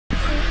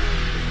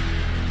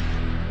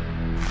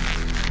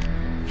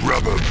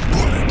rubber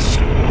bullets.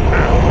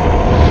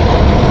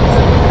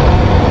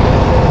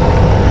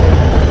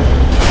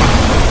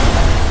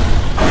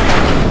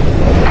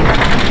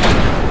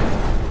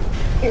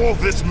 All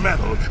this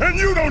metal, and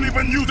you don't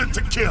even use it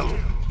to kill.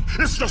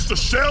 It's just a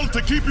shell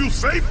to keep you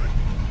safe?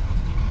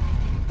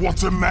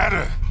 What's the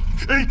matter?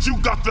 Ain't you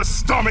got the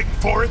stomach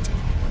for it?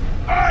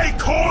 I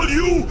call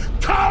you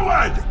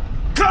coward!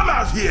 Come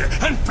out here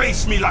and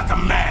face me like a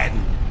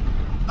man!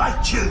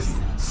 I kill you.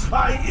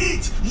 I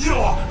eat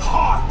your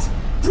heart.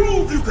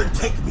 Prove you can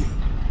take me.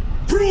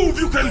 Prove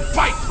you can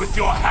fight with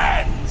your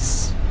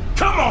hands.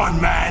 Come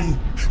on, man.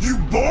 You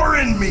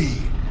boring me.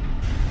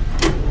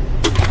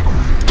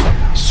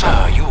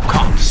 Sir, you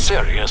can't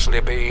seriously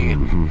be...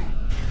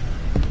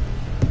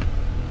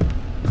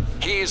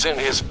 He's in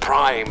his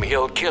prime.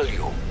 He'll kill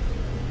you.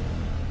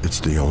 It's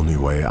the only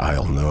way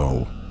I'll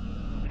know.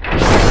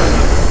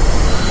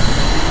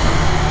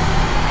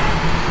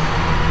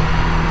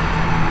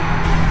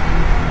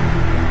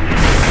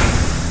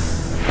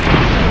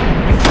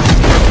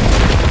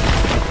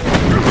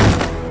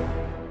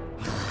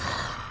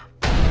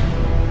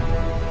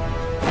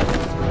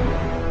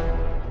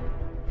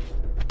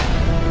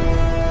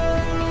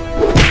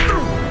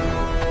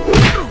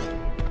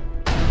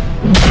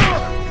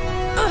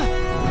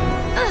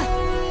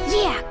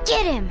 Yeah,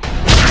 get him!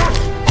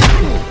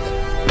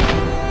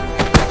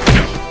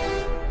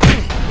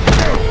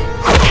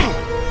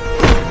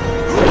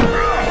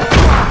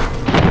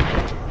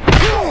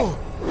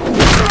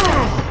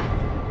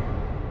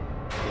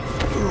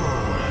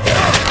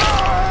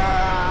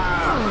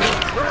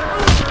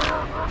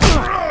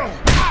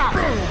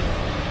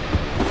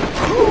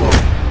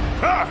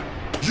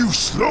 You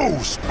slow,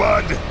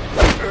 Spud!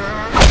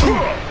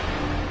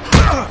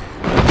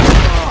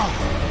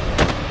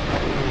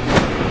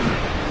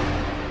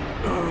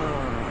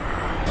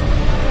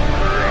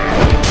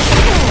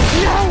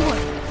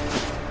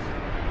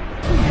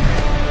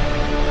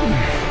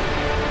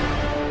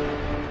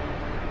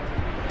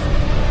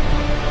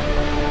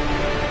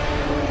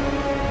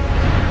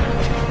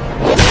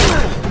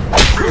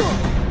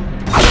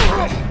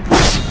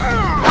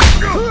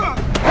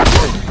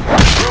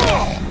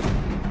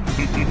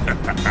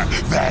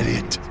 That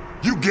it?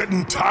 You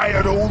getting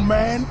tired, old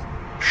man?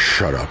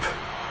 Shut up.